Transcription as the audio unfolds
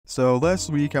So last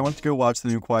week I went to go watch the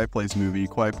new Quiet Place movie,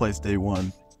 Quiet Place Day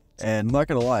 1, and I'm not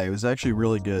gonna lie, it was actually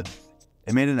really good.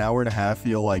 It made an hour and a half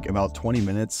feel like about 20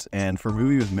 minutes, and for a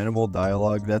movie with minimal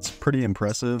dialogue, that's pretty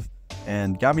impressive,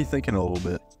 and got me thinking a little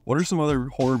bit. What are some other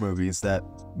horror movies that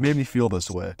made me feel this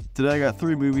way? Today I got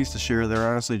 3 movies to share that are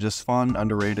honestly just fun,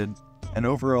 underrated, and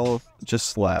overall just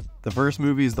slap. The first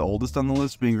movie is the oldest on the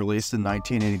list, being released in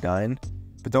 1989.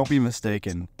 But don't be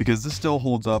mistaken, because this still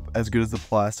holds up as good as the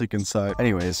plastic inside.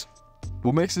 Anyways,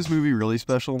 what makes this movie really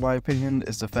special in my opinion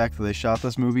is the fact that they shot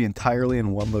this movie entirely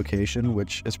in one location,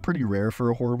 which is pretty rare for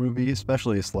a horror movie,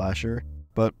 especially a slasher.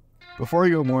 But before I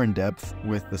go more in depth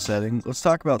with the setting, let's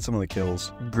talk about some of the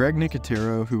kills. Greg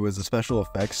Nicotero, who was the special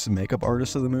effects and makeup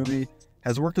artist of the movie,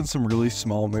 has worked in some really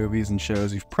small movies and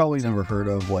shows you've probably never heard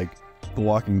of, like The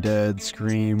Walking Dead,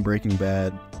 Scream, Breaking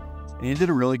Bad, and he did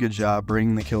a really good job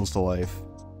bringing the kills to life.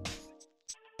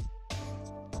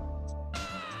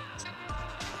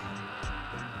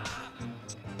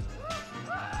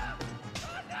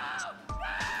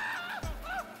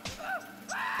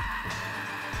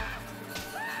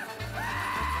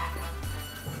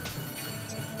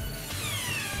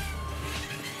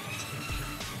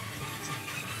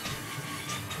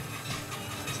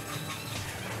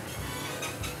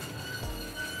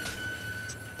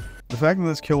 The fact that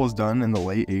this kill was done in the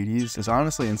late 80s is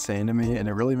honestly insane to me, and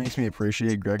it really makes me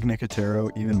appreciate Greg Nicotero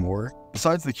even more.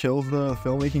 Besides the kills, the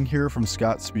filmmaking here from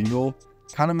Scott Spiegel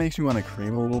kind of makes me want to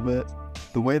cream a little bit.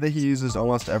 The way that he uses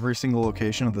almost every single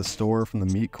location of the store, from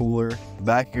the meat cooler, the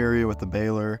back area with the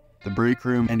baler, the break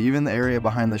room, and even the area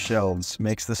behind the shelves,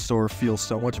 makes the store feel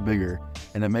so much bigger,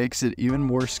 and it makes it even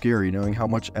more scary knowing how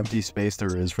much empty space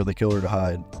there is for the killer to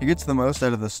hide. He gets the most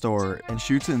out of the store and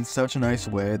shoots it in such a nice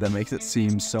way that makes it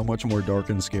seem so much more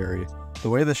dark and scary. The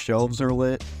way the shelves are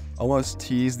lit almost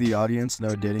tease the audience,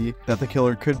 no diddy, that the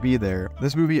killer could be there.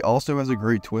 This movie also has a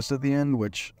great twist at the end,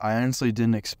 which I honestly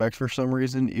didn't expect for some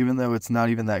reason, even though it's not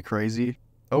even that crazy.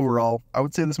 Overall, I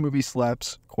would say this movie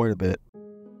slaps quite a bit.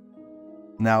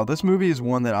 Now, this movie is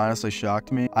one that honestly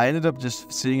shocked me. I ended up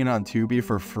just seeing it on Tubi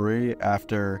for free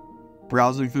after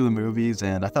browsing through the movies,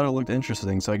 and I thought it looked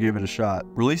interesting, so I gave it a shot.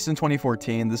 Released in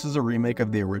 2014, this is a remake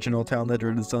of the original Town That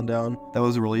Dreaded Sundown that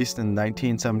was released in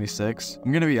 1976.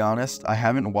 I'm gonna be honest, I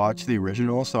haven't watched the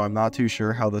original, so I'm not too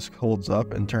sure how this holds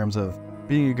up in terms of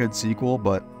being a good sequel,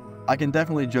 but I can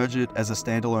definitely judge it as a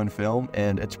standalone film,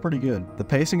 and it's pretty good. The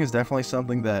pacing is definitely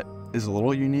something that is a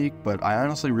little unique, but I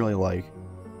honestly really like.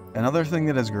 Another thing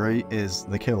that is great is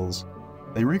the kills.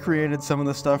 They recreated some of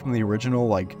the stuff from the original,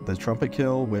 like the trumpet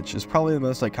kill, which is probably the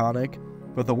most iconic,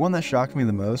 but the one that shocked me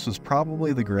the most was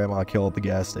probably the grandma kill at the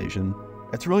gas station.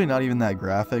 It's really not even that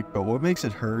graphic, but what makes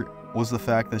it hurt was the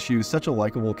fact that she was such a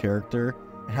likable character,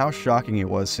 and how shocking it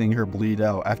was seeing her bleed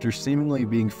out after seemingly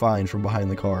being fine from behind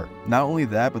the car. Not only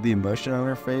that, but the emotion on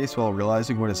her face while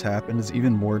realizing what has happened is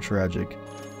even more tragic.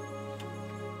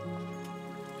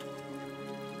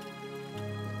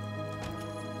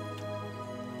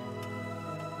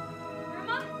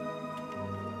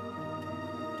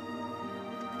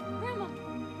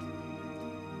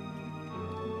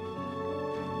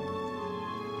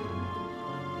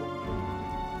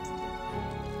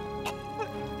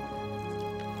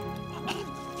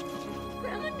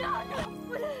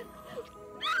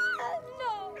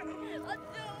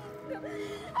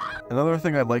 Another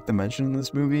thing I'd like to mention in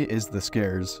this movie is the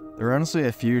scares. There are honestly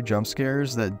a few jump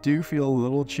scares that do feel a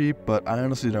little cheap, but I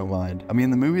honestly don't mind. I mean,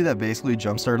 the movie that basically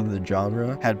jump-started the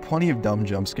genre had plenty of dumb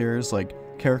jump scares, like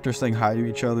characters saying hi to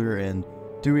each other and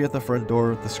Dewey at the front door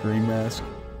with the scream mask.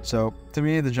 So, to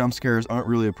me, the jump scares aren't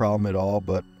really a problem at all,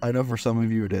 but I know for some of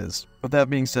you it is. With that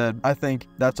being said, I think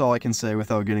that's all I can say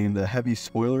without getting into heavy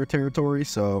spoiler territory,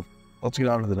 so let's get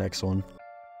on to the next one.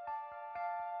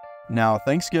 Now,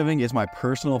 Thanksgiving is my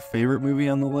personal favorite movie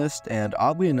on the list, and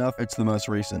oddly enough, it's the most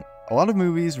recent. A lot of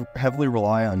movies heavily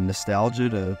rely on nostalgia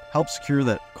to help secure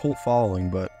that cult following,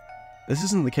 but this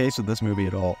isn't the case with this movie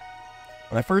at all.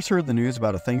 When I first heard the news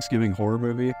about a Thanksgiving horror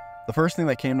movie, the first thing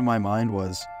that came to my mind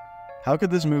was, how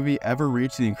could this movie ever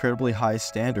reach the incredibly high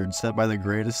standards set by the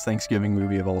greatest Thanksgiving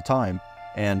movie of all time?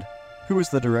 And who is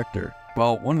the director?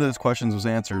 Well, one of those questions was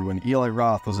answered when Eli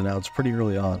Roth was announced pretty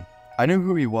early on. I knew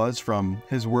who he was from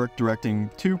his work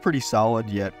directing 2 pretty solid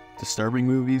yet disturbing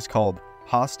movies called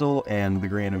Hostel and The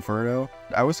Grand Inferno.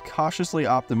 I was cautiously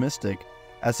optimistic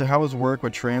as to how his work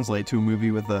would translate to a movie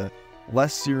with a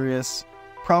less serious,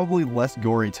 probably less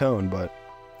gory tone, but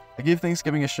I gave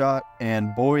Thanksgiving a shot,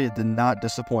 and boy, it did not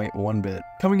disappoint one bit.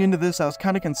 Coming into this, I was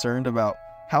kind of concerned about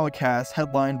how a cast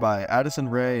headlined by Addison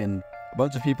Rae and a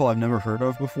bunch of people I've never heard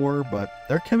of before, but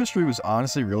their chemistry was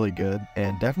honestly really good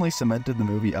and definitely cemented the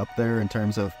movie up there in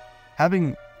terms of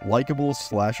having likable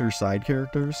slasher side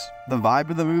characters. The vibe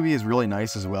of the movie is really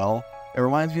nice as well. It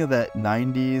reminds me of that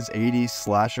 90s, 80s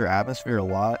slasher atmosphere a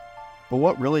lot, but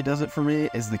what really does it for me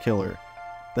is the killer.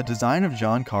 The design of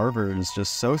John Carver is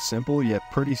just so simple yet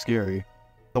pretty scary.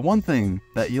 The one thing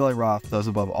that Eli Roth does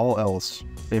above all else,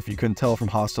 if you couldn't tell from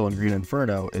Hostel and Green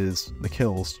Inferno, is the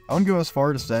kills. I wouldn't go as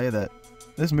far to say that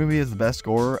this movie is the best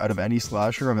gore out of any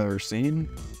slasher I've ever seen,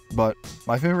 but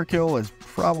my favorite kill is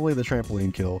probably the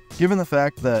trampoline kill. Given the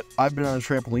fact that I've been on a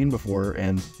trampoline before,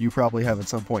 and you probably have at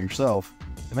some point yourself,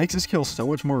 it makes this kill so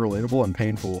much more relatable and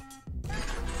painful.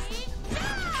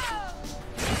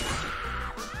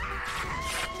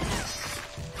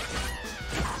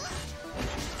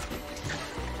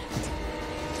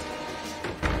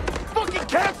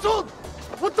 Canceled?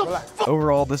 What the fuck?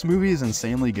 Overall, this movie is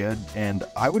insanely good, and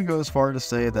I would go as far to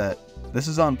say that this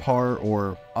is on par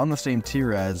or on the same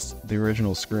tier as the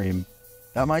original Scream.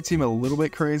 That might seem a little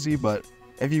bit crazy, but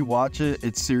if you watch it,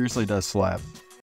 it seriously does slap.